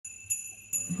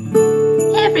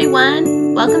Hey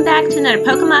everyone, welcome back to another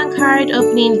Pokemon card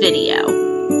opening video.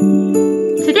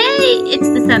 Today it's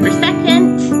December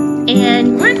 2nd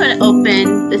and we're going to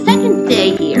open the second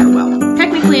day here. Well,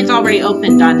 technically it's already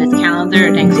opened on this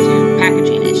calendar thanks to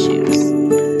packaging issues.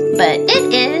 But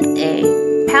it is a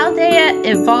Paldea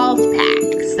Evolved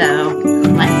pack, so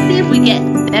let's see if we get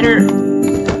better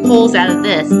pulls out of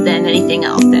this than anything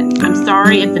else. And I'm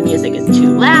sorry if the music is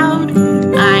too loud.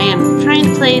 I am trying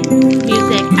to play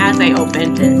music as I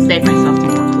open to save myself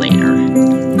some work later.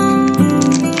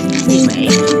 Anyway.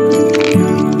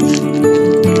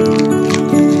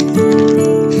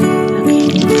 Okay.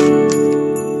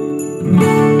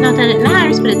 Not that it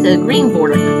matters, but it's a green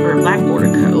border or a black border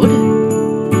code.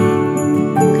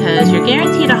 Because you're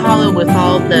guaranteed a holo with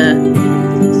all the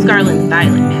Scarlet and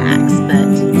Violet packs, but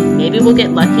maybe we'll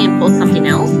get lucky and pull something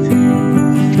else.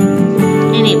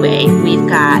 Anyway, we've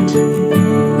got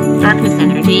Darkness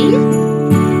Energy,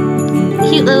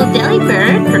 cute little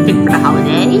Delibird, perfect for the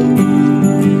holiday.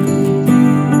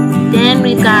 Then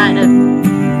we've got a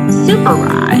Super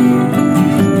Rod,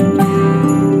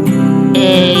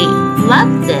 a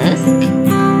Love Disc.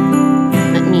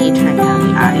 Let me turn down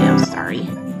the audio, sorry.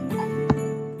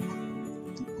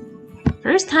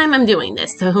 First time I'm doing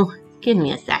this, so give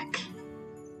me a sec.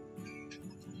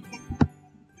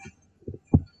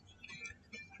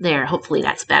 There, hopefully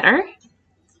that's better.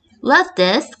 Love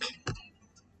Disc,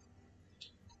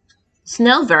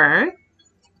 Snover,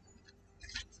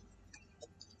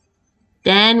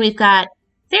 then we've got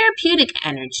Therapeutic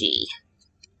Energy.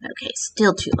 Okay,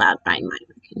 still too loud by my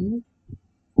reckoning.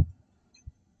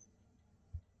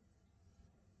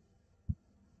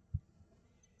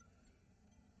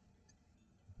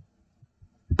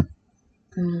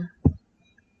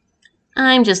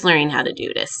 I'm just learning how to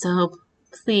do this, so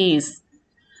please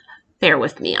bear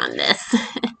with me on this.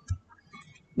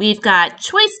 We've got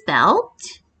Choice Belt,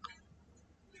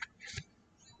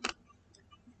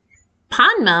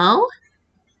 Ponmo,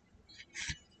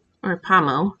 or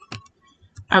Pomo,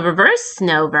 a reverse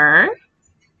Snover,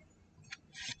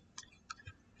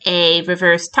 a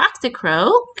reverse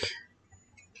Toxicroak,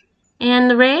 and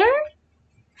the rare,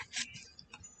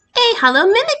 a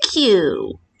holo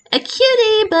Mimikyu. A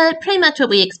cutie, but pretty much what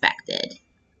we expected.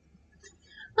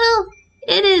 Well,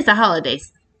 it is a holiday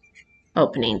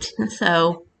opening,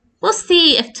 so we'll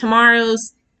see if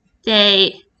tomorrow's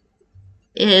day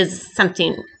is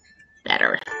something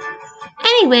better.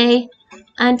 Anyway,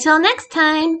 until next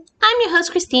time, I'm your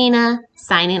host, Christina,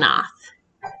 signing off.